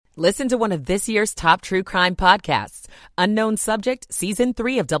Listen to one of this year's top true crime podcasts. Unknown Subject, Season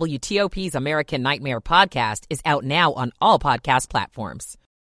 3 of WTOP's American Nightmare podcast is out now on all podcast platforms.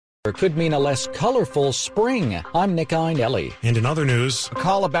 It could mean a less colorful spring. I'm Nick Einelli. And in other news, a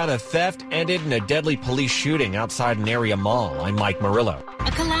call about a theft ended in a deadly police shooting outside an area mall. I'm Mike Murillo.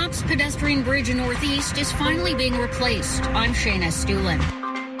 A collapsed pedestrian bridge in Northeast is finally being replaced. I'm Shayna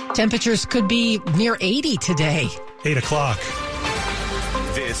Stulin. Temperatures could be near 80 today. 8 o'clock.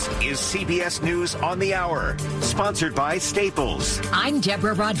 This is CBS News on the Hour, sponsored by Staples. I'm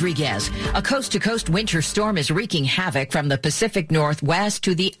Deborah Rodriguez. A coast-to-coast winter storm is wreaking havoc from the Pacific Northwest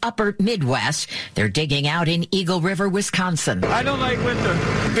to the upper Midwest. They're digging out in Eagle River, Wisconsin. I don't like winter.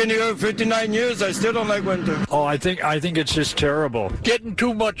 Been here 59 years. I still don't like winter. Oh, I think it's just terrible. Getting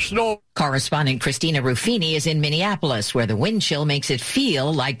too much snow. Correspondent Christina Ruffini is in Minneapolis, where the wind chill makes it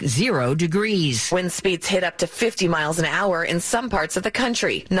feel like 0 degrees. Wind speeds hit up to 50 miles an hour in some parts of the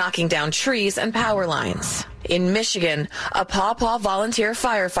country, knocking down trees and power lines. In Michigan, a Paw Paw volunteer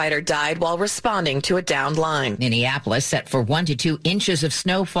firefighter died while responding to a downed line. Minneapolis set for 1 to 2 inches of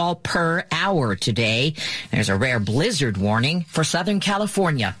snowfall per hour today. There's a rare blizzard warning for Southern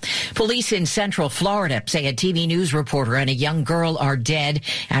California. Police in Central Florida say a TV news reporter and a young girl are dead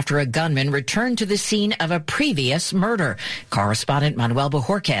after a gunman returned to the scene of a previous murder. Correspondent Manuel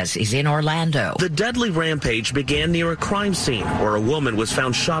Bojorquez is in Orlando. The deadly rampage began near a crime scene where a woman was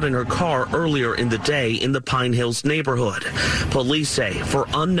found shot in her car earlier in the day in the Pine Hills neighborhood. Police say for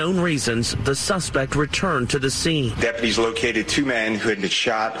unknown reasons, the suspect returned to the scene. Deputies located 2 men who had been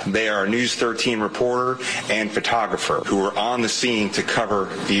shot. They are a News 13 reporter and photographer who were on the scene to cover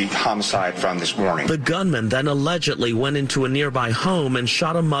the homicide from this morning. The gunman then allegedly went into a nearby home and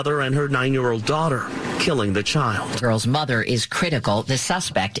shot a mother and her 9-year-old daughter, killing the child. The girl's mother is critical. The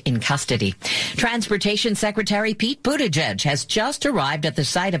suspect in custody. Transportation Secretary Pete Buttigieg has just arrived at the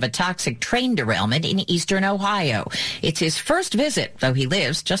site of a toxic train derailment in eastern Ohio. It's his first visit, though he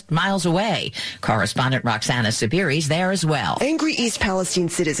lives just miles away. Correspondent Roxana Sabiri's there as well. Angry East Palestine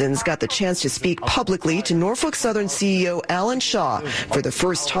citizens got the chance to speak publicly to Norfolk Southern CEO Alan Shaw for the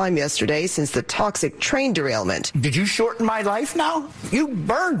first time yesterday since the toxic train derailment. Did you shorten my life now? You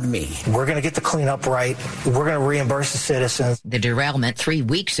burned me. We're going to get the cleanup right. We're going to reimburse the citizens. The derailment 3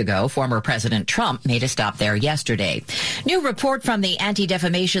 weeks ago, former President Trump made a stop there yesterday. New report from the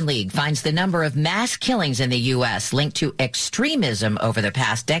Anti-Defamation League finds the number of mass killings in the U.S. linked to extremism over the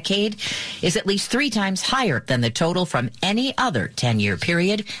past decade is at least 3 times higher than the total from any other 10-year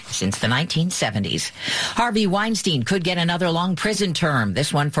period since the 1970s. Harvey Weinstein could get another long prison term,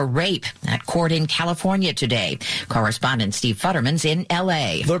 this one for rape, at court in California today. Correspondent Steve Futterman's in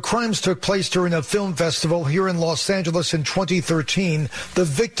L.A. The crimes took place during a film festival here in Los Angeles in 2013. The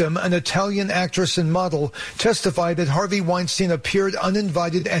victim, an Italian actress and model, testified that Harvey Weinstein appeared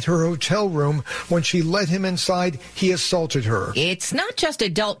uninvited at her hotel room. When she let him inside, he assaulted her. It's not just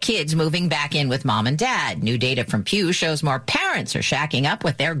adult kids moving back in with mom and dad. New data from Pew shows more parents are shacking up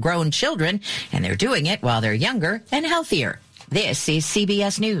with their grown children, and they're doing it while they're younger and healthier. This is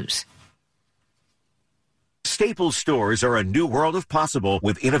CBS News. Staples stores are a new world of possible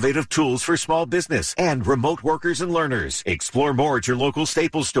with innovative tools for small business and remote workers and learners. Explore more at your local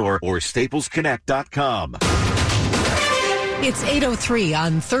Staples store or staplesconnect.com. It's 8:03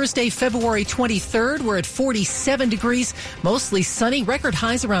 on Thursday, February 23rd. We're at 47 degrees, mostly sunny. Record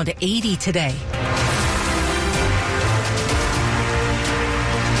highs around 80 today.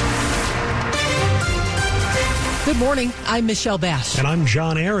 Good morning. I'm Michelle Bass. And I'm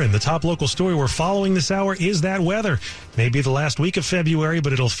John Aaron. The top local story we're following this hour is that weather. Maybe the last week of February,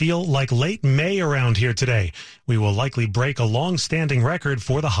 but it'll feel like late May around here today. We will likely break a long-standing record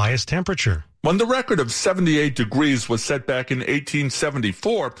for the highest temperature. When the record of 78 degrees was set back in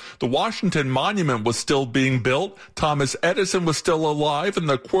 1874, the Washington Monument was still being built, Thomas Edison was still alive, and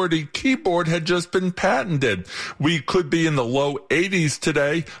the QWERTY keyboard had just been patented. We could be in the low 80s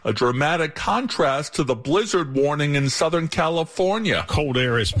today, a dramatic contrast to the blizzard warning in Southern California. Cold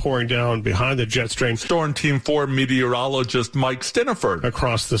air is pouring down behind the jet stream. Storm Team 4 meteorologist Mike Stiniford.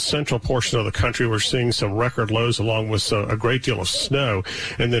 Across the central portion of the country, we're seeing some record lows along with a great deal of snow.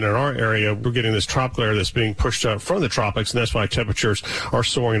 And then in our area, we're getting this tropical air that's being pushed up from the tropics, and that's why temperatures are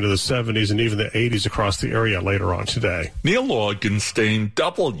soaring into the 70s and even the 80s across the area later on today. Neil Augenstein,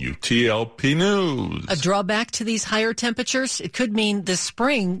 WTLP News. A drawback to these higher temperatures, it could mean the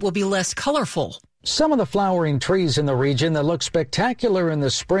spring will be less colorful. Some of the flowering trees in the region that look spectacular in the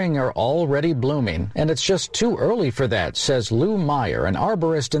spring are already blooming, and it's just too early for that, says Lou Meyer, an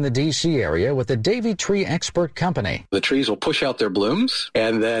arborist in the D.C. area with the Davy Tree Expert Company. The trees will push out their blooms,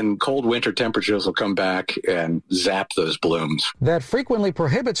 and then cold winter temperatures will come back and zap those blooms. That frequently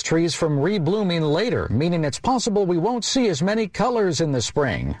prohibits trees from reblooming later, meaning it's possible we won't see as many colors in the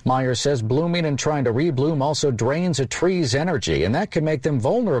spring. Meyer says blooming and trying to rebloom also drains a tree's energy, and that can make them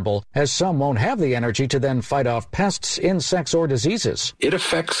vulnerable, as some won't have the energy to then fight off pests, insects, or diseases. It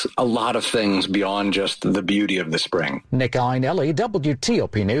affects a lot of things beyond just the beauty of the spring. Nick Einelli,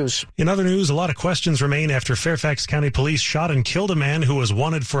 WTOP News. In other news, a lot of questions remain after Fairfax County Police shot and killed a man who was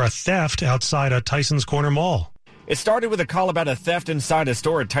wanted for a theft outside a Tysons Corner Mall. It started with a call about a theft inside a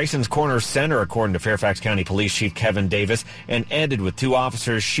store at Tysons Corner Center, according to Fairfax County Police Chief Kevin Davis, and ended with two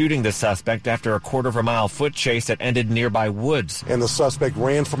officers shooting the suspect after a quarter-of-a-mile foot chase that ended nearby woods. And the suspect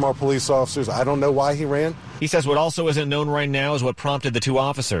ran from our police officers. I don't know why he ran. He says what also isn't known right now is what prompted the two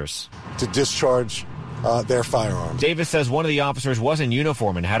officers to discharge their firearms. Davis says one of the officers was in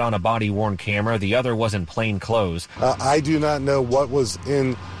uniform and had on a body-worn camera. The other was in plain clothes. I do not know what was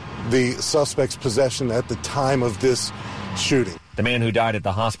in the suspect's possession at the time of this shooting. The man who died at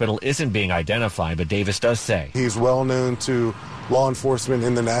the hospital isn't being identified, but Davis does say he's well known to law enforcement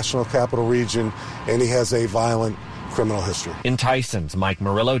in the National Capital Region, and he has a violent criminal history. In Tysons, Mike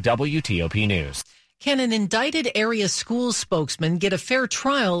Murillo, WTOP News. Can an indicted area school spokesman get a fair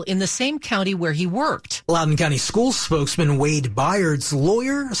trial in the same county where he worked? Loudoun County school spokesman Wade Byard's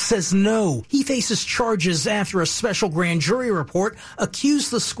lawyer says no. He faces charges after a special grand jury report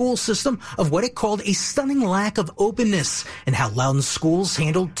accused the school system of what it called a stunning lack of openness and how Loudoun schools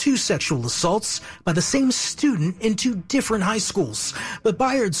handled two sexual assaults by the same student in two different high schools. But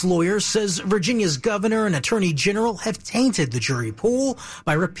Byard's lawyer says Virginia's governor and attorney general have tainted the jury pool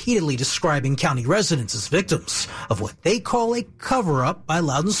by repeatedly describing county residents as victims of what they call a cover-up by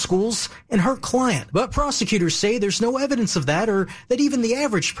Loudoun schools and her client. But prosecutors say there's no evidence of that or that even the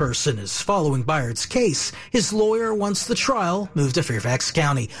average person is following Byard's case. His lawyer wants the trial moved to Fairfax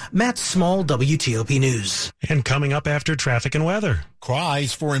County. Matt Small, WTOP News. And coming up after traffic and weather.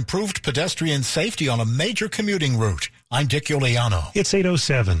 Cries for improved pedestrian safety on a major commuting route. I'm Dick Iuliano. It's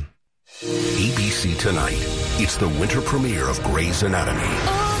 8:07. ABC Tonight. It's the winter premiere of Grey's Anatomy.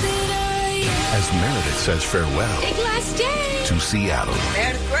 As Meredith says farewell to Seattle.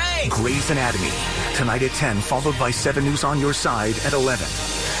 Meredith Grey. Grey's Anatomy. Tonight at 10, followed by 7 News on your side at 11.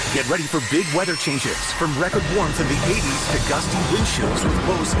 Get ready for big weather changes, from record warmth in the 80s to gusty wind chills with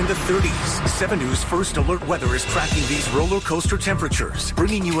lows in the 30s. 7 News First Alert Weather is tracking these roller coaster temperatures,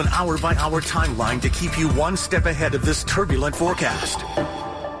 bringing you an hour-by-hour timeline to keep you one step ahead of this turbulent forecast.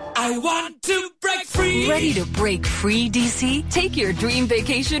 I want to break free. Ready to break free, DC? Take your dream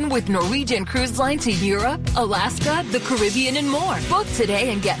vacation with Norwegian Cruise Line to Europe, Alaska, the Caribbean, and more. Book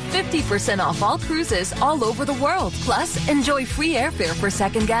today and get 50% off all cruises all over the world. Plus, enjoy free airfare for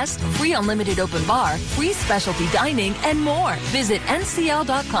second guests, free unlimited open bar, free specialty dining, and more. Visit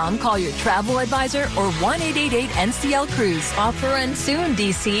ncl.com, call your travel advisor, or 1-888-NCL-CRUISE. Offer ends soon,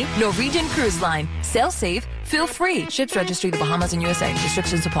 DC. Norwegian Cruise Line. Sail safe. Feel free. Ships registry the Bahamas and USA.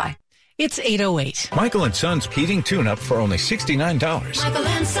 Restrictions apply. It's 8:08. Michael and Son's heating tune-up for only $69. Michael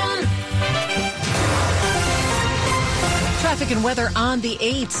and Son. Traffic and weather on the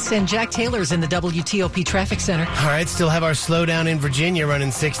 8s, and Jack Taylor's in the WTOP Traffic Center. All right, still have our slowdown in Virginia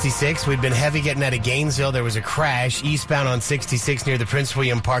running 66. We've been heavy getting out of Gainesville. There was a crash eastbound on 66 near the Prince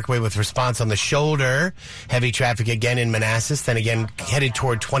William Parkway with response on the shoulder. Heavy traffic again in Manassas, then again headed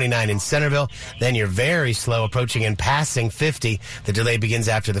toward 29 in Centerville. Then you're very slow approaching and passing 50. The delay begins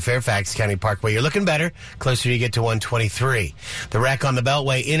after the Fairfax County Parkway. You're looking better, closer you get to 123. The wreck on the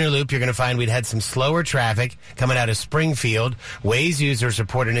Beltway Inner Loop, you're going to find we'd had some slower traffic coming out of Springfield. Waze users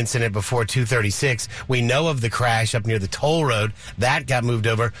report an incident before 236. We know of the crash up near the toll road. That got moved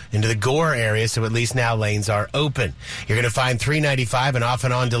over into the Gore area, so at least now lanes are open. You're going to find 395 an off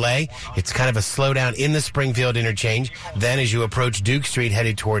and on delay. It's kind of a slowdown in the Springfield interchange. Then as you approach Duke Street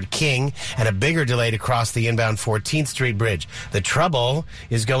headed toward King, and a bigger delay to cross the inbound 14th Street bridge. The trouble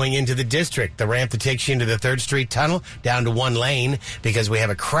is going into the district. The ramp that takes you into the 3rd Street tunnel down to one lane because we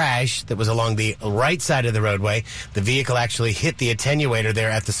have a crash that was along the right side of the roadway. The vehicle actually actually hit the attenuator there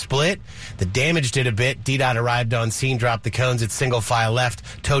at the split. The damage did a bit. DDOT arrived on scene, dropped the cones at single file left.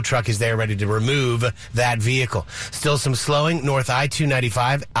 Tow truck is there ready to remove that vehicle. Still some slowing north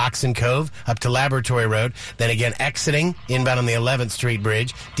I-295, Oxon Cove, up to Laboratory Road. Then again exiting inbound on the 11th Street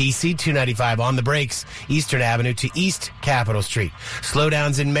Bridge. DC 295 on the brakes, Eastern Avenue to East Capitol Street.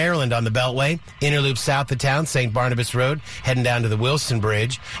 Slowdowns in Maryland on the Beltway. Inner loop south of town, St. Barnabas Road, heading down to the Wilson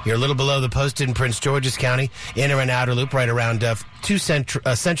Bridge. You're a little below the posted in Prince George's County. Inner and outer loop right around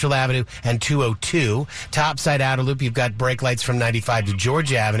Central Avenue and 202. Topside outer loop, you've got brake lights from 95 to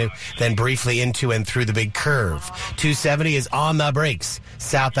Georgia Avenue, then briefly into and through the big curve. 270 is on the brakes.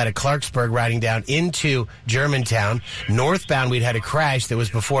 South out of Clarksburg, riding down into Germantown. Northbound, we'd had a crash that was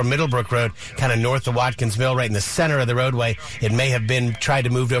before Middlebrook Road, kind of north of Watkins Mill, right in the center of the roadway. It may have been tried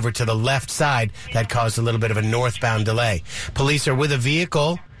to move over to the left side. That caused a little bit of a northbound delay. Police are with a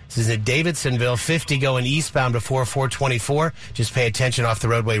vehicle. This is at Davidsonville, 50 going eastbound before 424. Just pay attention off the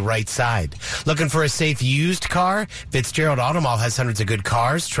roadway right side. Looking for a safe used car? Fitzgerald Auto Mall has hundreds of good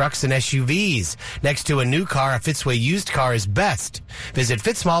cars, trucks, and SUVs. Next to a new car, a Fitzway used car is best. Visit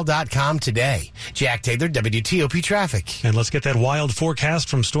fitzmall.com today. Jack Taylor, WTOP Traffic. And let's get that wild forecast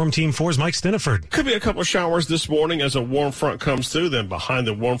from Storm Team 4's Mike Stiniford. Could be a couple of showers this morning as a warm front comes through. Then behind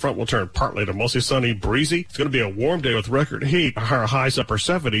the warm front will turn partly to mostly sunny, breezy. It's going to be a warm day with record heat. Our highs upper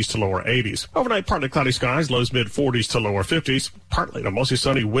 70s to lower 80s. Overnight, partly cloudy skies, lows mid 40s to lower 50s. Partly to mostly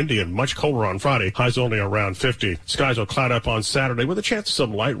sunny, windy, and much colder on Friday. Highs only around 50. Skies will cloud up on Saturday with a chance of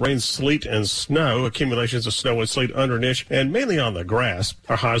some light rain, sleet, and snow. Accumulations of snow and sleet under an inch, and mainly on the grass.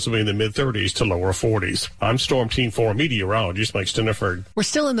 Our highs will be in the mid 30s to lower 40s. I'm Storm Team 4 meteorologist Mike Stiniford. We're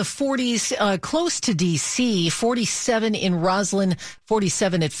still in the 40s, close to D.C., 47 in Roslyn,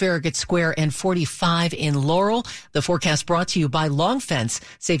 47 at Farragut Square, and 45 in Laurel. The forecast brought to you by Long Fence.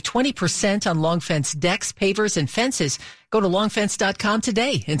 Save 20% on Long Fence decks, pavers, and fences. Go to longfence.com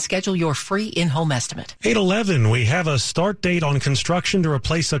today and schedule your free in-home estimate. 8/11, we have a start date on construction to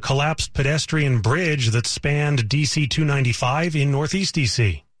replace a collapsed pedestrian bridge that spanned DC 295 in Northeast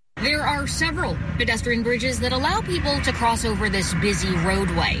DC. There are several pedestrian bridges that allow people to cross over this busy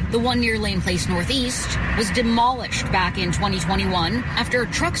roadway. The one near Lane Place Northeast was demolished back in 2021 after a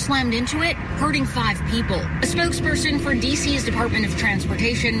truck slammed into it, hurting 5 people. A spokesperson for DC's Department of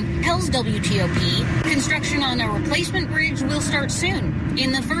Transportation tells WTOP construction on a replacement bridge will start soon,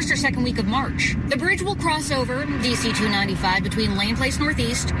 in the first or second week of March. The bridge will cross over DC 295 between Lane Place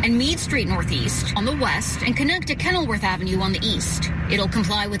Northeast and Meade Street Northeast on the west and connect to Kenilworth Avenue on the east. It'll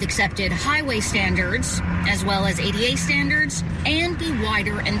comply with accepted highway standards, as well as ADA standards, and be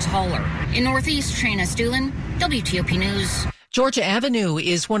wider and taller. In Northeast, Shayna Stulin, WTOP News. Georgia Avenue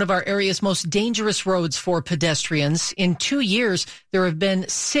is one of our area's most dangerous roads for pedestrians. In 2 years, there have been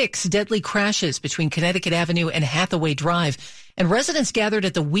 6 deadly crashes between Connecticut Avenue and Hathaway Drive. And residents gathered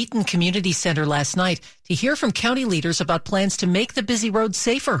at the Wheaton Community Center last night to hear from county leaders about plans to make the busy road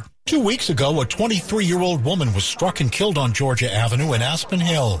safer. 2 weeks ago, a 23-year-old woman was struck and killed on Georgia Avenue in Aspen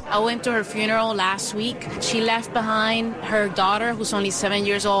Hill. I went to her funeral last week. She left behind her daughter, who's only 7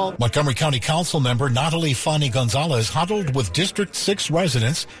 years old. Montgomery County Council member Natalie Fanny Gonzalez huddled with District 6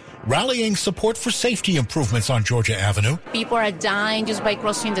 residents, rallying support for safety improvements on Georgia Avenue. People are dying just by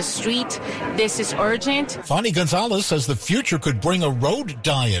crossing the street. This is urgent. Fanny Gonzalez says the future could bring a road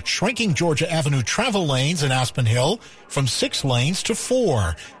diet, shrinking Georgia Avenue travel lanes in Aspen Hill from 6 lanes to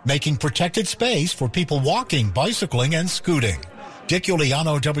 4, making protected space for people walking, bicycling, and scooting. Dick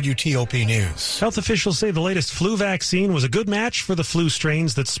Iuliano, WTOP News. Health officials say the latest flu vaccine was a good match for the flu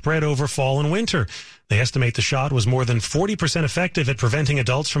strains that spread over fall and winter. They estimate the shot was more than 40% effective at preventing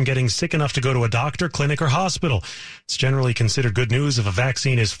adults from getting sick enough to go to a doctor, clinic, or hospital. It's generally considered good news if a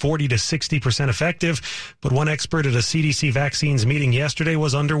vaccine is 40 to 60% effective, but one expert at a CDC vaccines meeting yesterday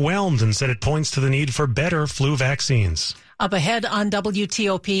was underwhelmed and said it points to the need for better flu vaccines. Up ahead on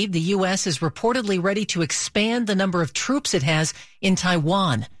WTOP, the U.S. is reportedly ready to expand the number of troops it has in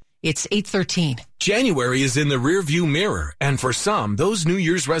Taiwan. It's 8:13. January is in the rearview mirror, and for some, those New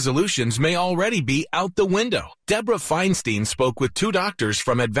Year's resolutions may already be out the window. Deborah Feinstein spoke with 2 doctors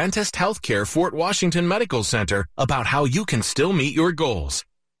from Adventist Healthcare Fort Washington Medical Center about how you can still meet your goals.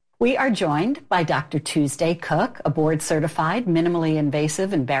 We are joined by Dr. Tuesday Cook, a board-certified, minimally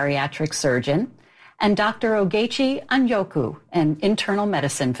invasive and bariatric surgeon, and Dr. Ogechi Anyoku, an internal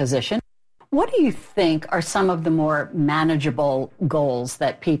medicine physician. What do you think are some of the more manageable goals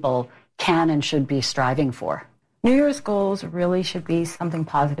that people can and should be striving for? New Year's goals really should be something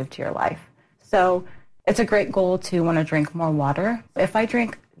positive to your life. So it's a great goal to want to drink more water. If I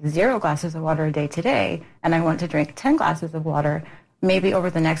drink 0 glasses of water a day today and I want to drink 10 glasses of water, maybe over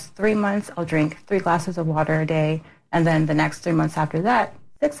the next 3 months I'll drink 3 glasses of water a day. And then the next 3 months after that,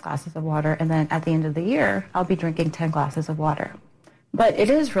 6 glasses of water. And then at the end of the year, I'll be drinking 10 glasses of water. But it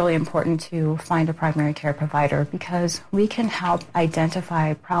is really important to find a primary care provider because we can help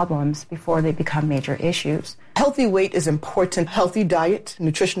identify problems before they become major issues. Healthy weight is important. Healthy diet,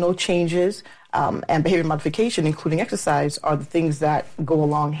 nutritional changes, and behavior modification, including exercise, are the things that go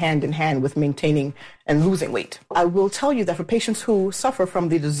along hand in hand with maintaining and losing weight. I will tell you that for patients who suffer from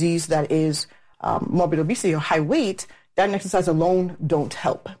the disease that is morbid obesity or high weight, diet and exercise alone don't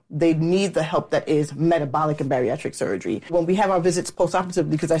help. They need the help that is metabolic and bariatric surgery. When we have our visits post-operatively,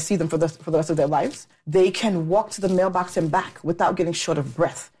 because I see them for the rest of their lives, they can walk to the mailbox and back without getting short of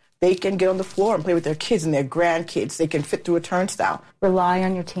breath. They can get on the floor and play with their kids and their grandkids. They can fit through a turnstile. Rely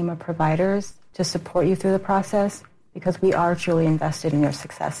on your team of providers to support you through the process because we are truly invested in your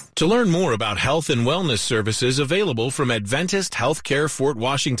success. To learn more about health and wellness services available from Adventist Healthcare Fort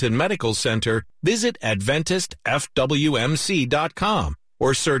Washington Medical Center, visit AdventistFWMC.com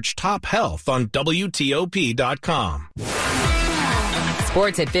or search Top Health on WTOP.com.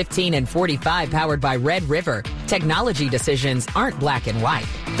 Sports at 15 and 45 powered by Red River. Technology decisions aren't black and white.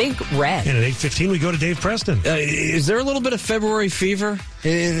 Think red. And at 8:15, we go to Dave Preston. Is there a little bit of February fever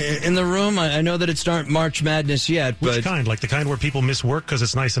in the room? I know that it's not March Madness yet. Which kind? Like the kind where people miss work because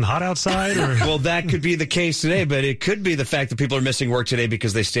it's nice and hot outside? Or? Well, that could be the case today, but it could be the fact that people are missing work today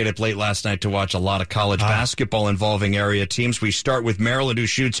because they stayed up late last night to watch a lot of college basketball involving area teams. We start with Maryland, who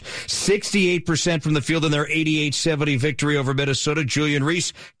shoots 68% from the field in their 88-70 victory over Minnesota. Julian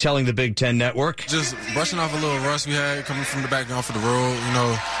Reese telling the Big Ten Network. Just brushing off a little rust we had coming from the back off of the road. You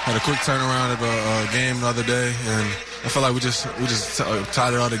know, had a quick turnaround of a game the other day, and I feel like we just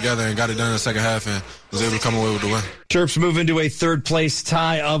tied it all together and got it done in the second half and was able to come away with the win. Terps move into a third-place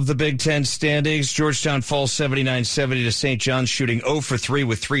tie of the Big Ten standings. Georgetown falls 79-70 to St. John's, shooting 0 for 3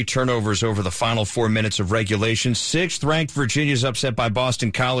 with 3 turnovers over the final 4 minutes of regulation. 6th-ranked Virginia's upset by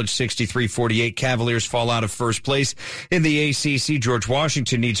Boston College 63-48. Cavaliers fall out of first place. In the ACC, George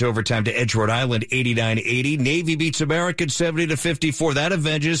Washington needs overtime to edge Rhode Island 89-80. Navy beats American 70-54. That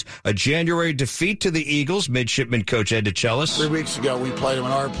avenges a January defeat to the Eagles. Midshipman coach Ed DeChellis. 3 weeks ago, we played them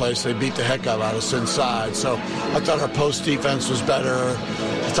in our place. They beat the heck out of us inside. So I thought our post defense was better.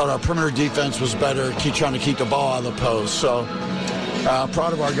 I thought our perimeter defense was better, trying to keep the ball out of the post. So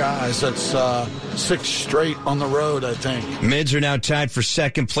proud of our guys. That's 6 straight on the road, I think. Mids are now tied for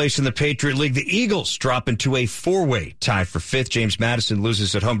second place in the Patriot League. The Eagles drop into a 4-way tie for 5th. James Madison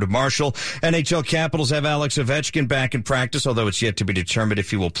loses at home to Marshall. NHL Capitals have Alex Ovechkin back in practice, although it's yet to be determined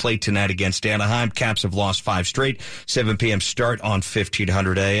if he will play tonight against Anaheim. Caps have lost 5 straight. 7 p.m. start on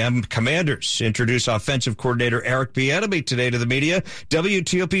 1500 a.m. Commanders introduce offensive coordinator Eric Bieniemy today to the media.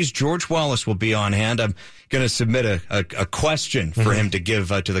 WTOP's George Wallace will be on hand. I'm going to submit a question for him to give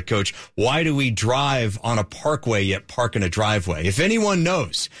to the coach. Why do we drive on a parkway yet park in a driveway? If anyone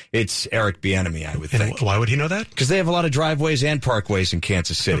knows, it's Eric Bieniemy, I would think. Why would he know that? Because they have a lot of driveways and parkways in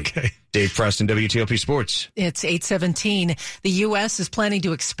Kansas City. Okay. Dave Preston, WTOP Sports. It's 8:17. The U.S. is planning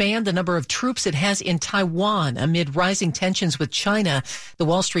to expand the number of troops it has in Taiwan amid rising tensions with China. The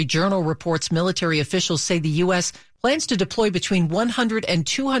Wall Street Journal reports military officials say the U.S. plans to deploy between 100 and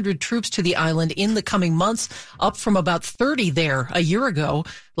 200 troops to the island in the coming months, up from about 30 there a year ago.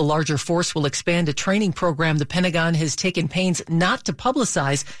 The larger force will expand a training program the Pentagon has taken pains not to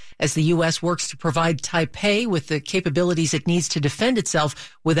publicize as the U.S. works to provide Taipei with the capabilities it needs to defend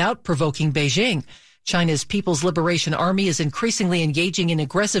itself without provoking Beijing. China's People's Liberation Army is increasingly engaging in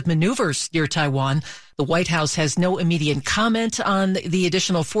aggressive maneuvers near Taiwan. The White House has no immediate comment on the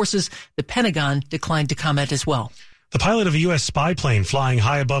additional forces. The Pentagon declined to comment as well. The pilot of a U.S. spy plane flying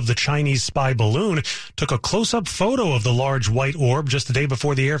high above the Chinese spy balloon took a close-up photo of the large white orb just the day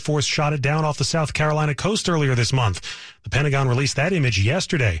before the Air Force shot it down off the South Carolina coast earlier this month. The Pentagon released that image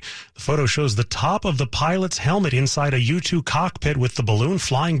yesterday. The photo shows the top of the pilot's helmet inside a U-2 cockpit with the balloon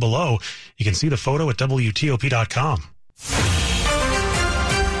flying below. You can see the photo at WTOP.com.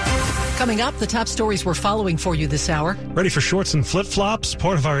 Coming up, the top stories we're following for you this hour. Ready for shorts and flip-flops?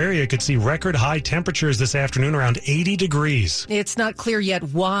 Part of our area could see record high temperatures this afternoon, around 80 degrees. It's not clear yet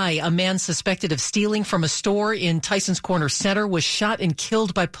why a man suspected of stealing from a store in Tysons Corner Center was shot and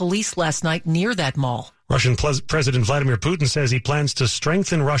killed by police last night near that mall. Russian President Vladimir Putin says he plans to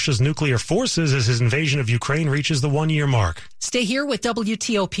strengthen Russia's nuclear forces as his invasion of Ukraine reaches the 1-year mark. Stay here with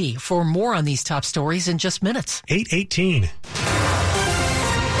WTOP for more on these top stories in just minutes. 8:18.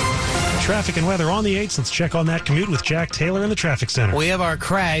 traffic and weather on the 8th. Let's check on that commute with Jack Taylor in the traffic center. We have our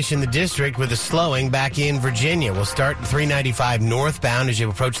crash in the district with a slowing back in Virginia. We'll start at 395 northbound as you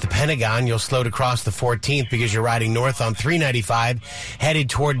approach the Pentagon. You'll slow to cross the 14th because you're riding north on 395, headed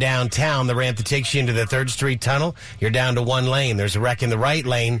toward downtown. The ramp that takes you into the 3rd Street Tunnel, you're down to one lane. There's a wreck in the right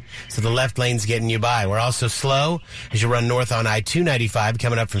lane, so the left lane's getting you by. We're also slow as you run north on I-295,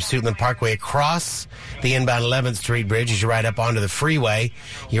 coming up from Suitland Parkway across the inbound 11th Street Bridge as you ride up onto the freeway.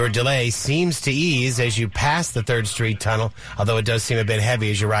 Your delay seems to ease as you pass the 3rd Street Tunnel, although it does seem a bit heavy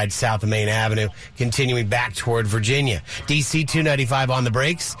as you ride south of Main Avenue, continuing back toward Virginia. DC 295 on the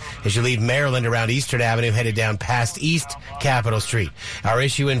brakes as you leave Maryland around Eastern Avenue, headed down past East Capitol Street. Our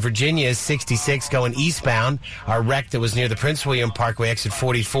issue in Virginia is 66 going eastbound. Our wreck that was near the Prince William Parkway exit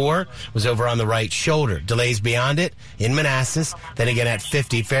 44 was over on the right shoulder. Delays beyond it in Manassas, then again at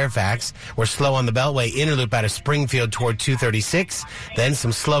 50 Fairfax. We're slow on the Beltway inner loop out of Springfield toward 236, then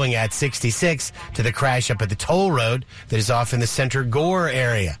some slowing at 66 to the crash up at the toll road that is off in the Center Gore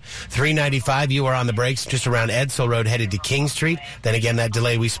area. 395, you are on the brakes just around Edsel Road headed to King Street. Then again, that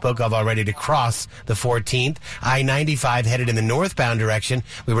delay we spoke of already to cross the 14th. I-95 headed in the northbound direction.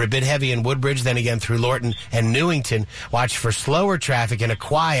 We were a bit heavy in Woodbridge, then again through Lorton and Newington. Watch for slower traffic in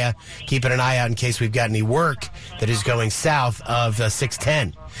Aquia. Keeping an eye out in case we've got any work that is going south of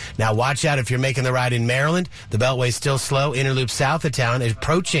 610. Now watch out if you're making the ride in Maryland. The Beltway's still slow. Inner loop south of town,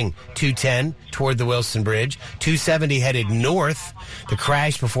 approaching 210 toward the Wilson Bridge. 270 headed north. The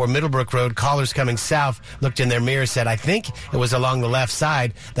crash before Middlebrook Road. Callers coming south looked in their mirror, said, I think it was along the left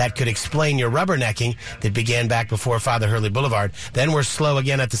side. That could explain your rubbernecking that began back before Father Hurley Boulevard. Then we're slow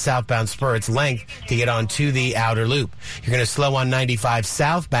again at the southbound spur. Its length to get on to the outer loop. You're going to slow on 95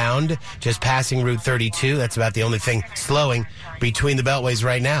 southbound, just passing Route 32. That's about the only thing slowing between the Beltways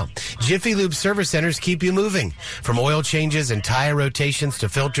right now. Jiffy Lube service centers keep you moving. From oil changes and tire rotations to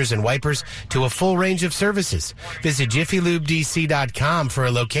filters and wipers to a full range of services. Visit JiffyLubeDC.com for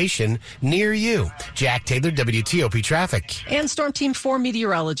a location near you. Jack Taylor, WTOP Traffic. And Storm Team 4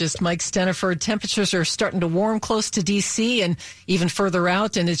 meteorologist Mike Steniford. Temperatures are starting to warm close to D.C. and even further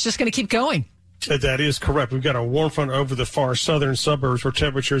out, and it's just going to keep going. That is correct. We've got a warm front over the far southern suburbs where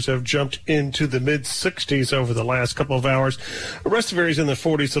temperatures have jumped into the mid-60s over the last couple of hours. The rest of areas in the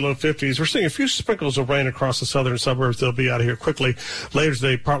 40s to low 50s. We're seeing a few sprinkles of rain across the southern suburbs. They'll be out of here quickly. Later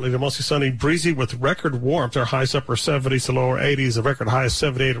today, partly to mostly sunny, breezy with record warmth. Our highs upper 70s to lower 80s. The record high is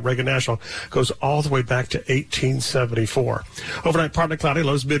 78 at Reagan National. Goes all the way back to 1874. Overnight, partly cloudy,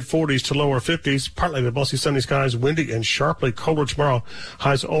 lows mid-40s to lower 50s. Partly to mostly sunny skies, windy and sharply colder tomorrow.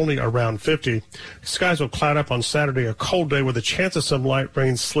 Highs only around 50. Skies will cloud up on Saturday, a cold day with a chance of some light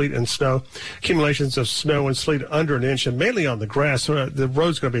rain, sleet, and snow. Accumulations of snow and sleet under an inch, and mainly on the grass. So the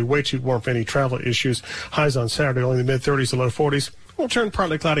road's going to be way too warm for any travel issues. Highs on Saturday only in the mid-30s to low 40s. Will turn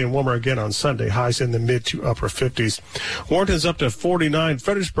partly cloudy and warmer again on Sunday. Highs in the mid to upper 50s. Warrenton's up to 49.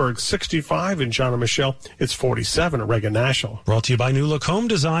 Fredericksburg 65. In John and Michelle, it's 47 at Reagan National. Brought to you by New Look Home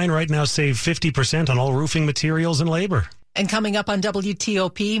Design. Right now, save 50% on all roofing materials and labor. And coming up on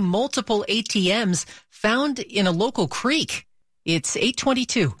WTOP, multiple ATMs found in a local creek. It's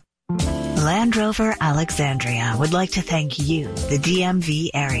 8:22. Land Rover Alexandria would like to thank you, the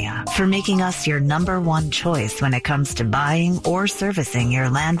DMV area, for making us your #1 choice when it comes to buying or servicing your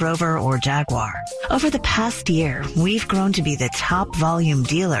Land Rover or Jaguar. Over the past year, we've grown to be the top volume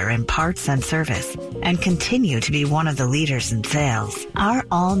dealer in parts and service and continue to be one of the leaders in sales. Our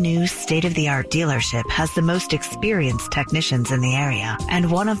all-new state-of-the-art dealership has the most experienced technicians in the area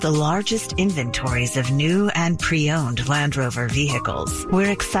and one of the largest inventories of new and pre-owned Land Rover vehicles. We're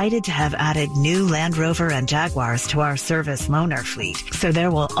excited to have added new Land Rover and Jaguars to our service loaner fleet, so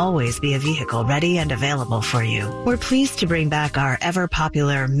there will always be a vehicle ready and available for you. We're pleased to bring back our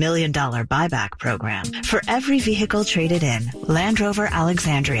ever-popular $1 Million buyback program. For every vehicle traded in, Land Rover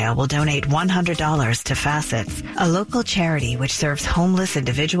Alexandria will donate $100 to Facets, a local charity which serves homeless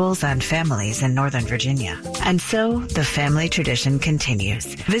individuals and families in Northern Virginia. And so, the family tradition continues.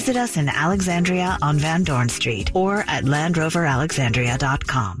 Visit us in Alexandria on Van Dorn Street or at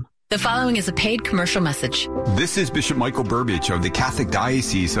LandRoverAlexandria.com. The following is a paid commercial message. This is Bishop Michael Burbidge of the Catholic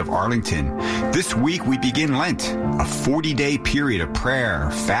Diocese of Arlington. This week we begin Lent, a 40-day period of prayer,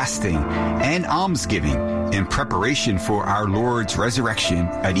 fasting, and almsgiving in preparation for our Lord's resurrection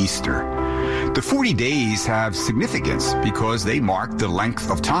at Easter. The 40 days have significance because they mark the length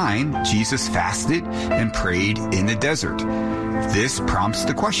of time Jesus fasted and prayed in the desert. This prompts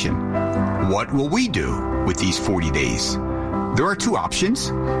the question, what will we do with these 40 days? There are two options.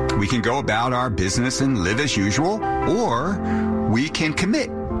 We can go about our business and live as usual, or we can commit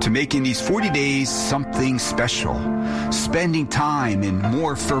to making these 40 days something special, spending time in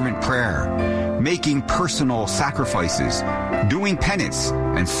more fervent prayer, making personal sacrifices, doing penance,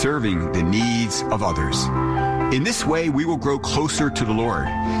 and serving the needs of others. In this way, we will grow closer to the Lord.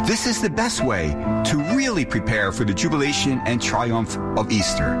 This is the best way to really prepare for the jubilation and triumph of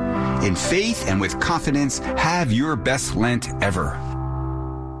Easter. In faith and with confidence, have your best Lent ever.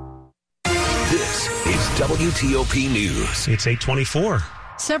 This is WTOP News. It's 8:24.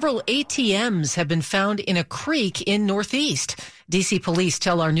 Several ATMs have been found in a creek in Northeast. D.C. police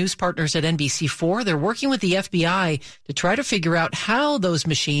tell our news partners at NBC4 they're working with the FBI to try to figure out how those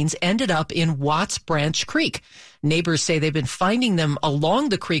machines ended up in Watts Branch Creek. Neighbors say they've been finding them along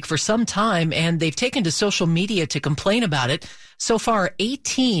the creek for some time, and they've taken to social media to complain about it. So far,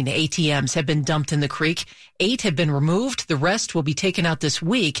 18 ATMs have been dumped in the creek. 8 have been removed. The rest will be taken out this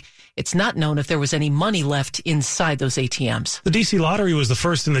week. It's not known if there was any money left inside those ATMs. The D.C. Lottery was the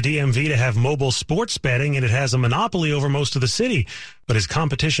first in the DMV to have mobile sports betting, and it has a monopoly over most of the city. But is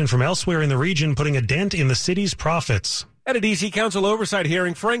competition from elsewhere in the region putting a dent in the city's profits? At a D.C. Council oversight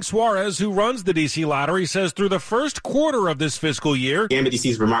hearing, Frank Suarez, who runs the D.C. Lottery, says through the first quarter of this fiscal year, Gambit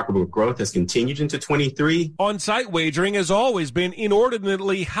DC's remarkable growth has continued into 23. On-site wagering has always been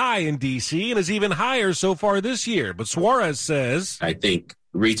inordinately high in D.C. and is even higher so far this year. But Suarez says, I think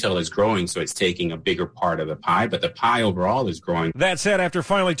retail is growing, so it's taking a bigger part of the pie, but the pie overall is growing. That said, after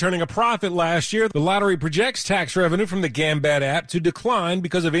finally turning a profit last year, the lottery projects tax revenue from the Gambit app to decline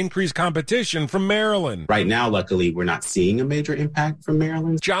because of increased competition from Maryland. Right now, luckily, we're not seeing a major impact from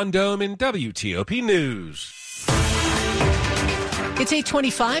Maryland. John Dome in WTOP News. It's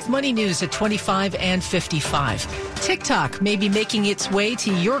 8:25, Money News at 25 and 55. TikTok may be making its way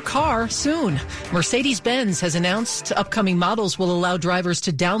to your car soon. Mercedes-Benz has announced upcoming models will allow drivers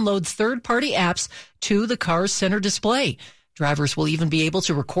to download third-party apps to the car's center display. Drivers will even be able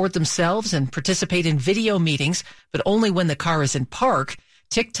to record themselves and participate in video meetings, but only when the car is in park.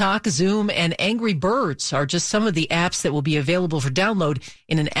 TikTok, Zoom, and Angry Birds are just some of the apps that will be available for download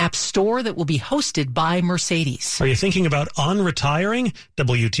in an app store that will be hosted by Mercedes. Are you thinking about unretiring?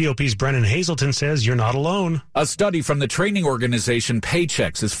 WTOP's Brennan Hazelton says you're not alone. A study from the training organization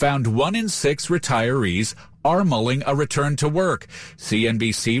Paychex has found 1 in 6 retirees are mulling a return to work.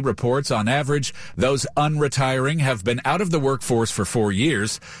 CNBC reports on average, those unretiring have been out of the workforce for 4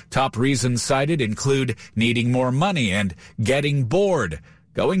 years. Top reasons cited include needing more money and getting bored.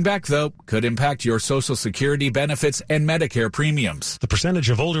 Going back, though, could impact your Social Security benefits and Medicare premiums. The percentage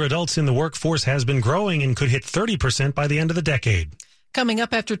of older adults in the workforce has been growing and could hit 30% by the end of the decade. Coming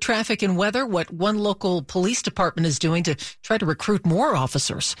up after traffic and weather, what one local police department is doing to try to recruit more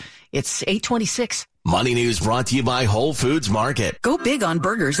officers. It's 8:26. Money News brought to you by Whole Foods Market. Go big on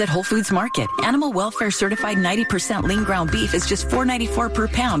burgers at Whole Foods Market. Animal welfare certified 90% lean ground beef is just $4.94 per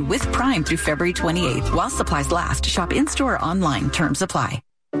pound with Prime through February 28th. While supplies last, shop in-store or online. Terms apply.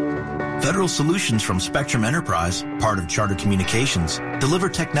 Federal Solutions from Spectrum Enterprise, part of Charter Communications, deliver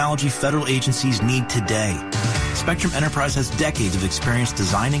technology federal agencies need today. Spectrum Enterprise has decades of experience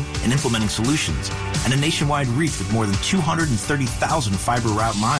designing and implementing solutions and a nationwide reach with more than 230,000 fiber route miles.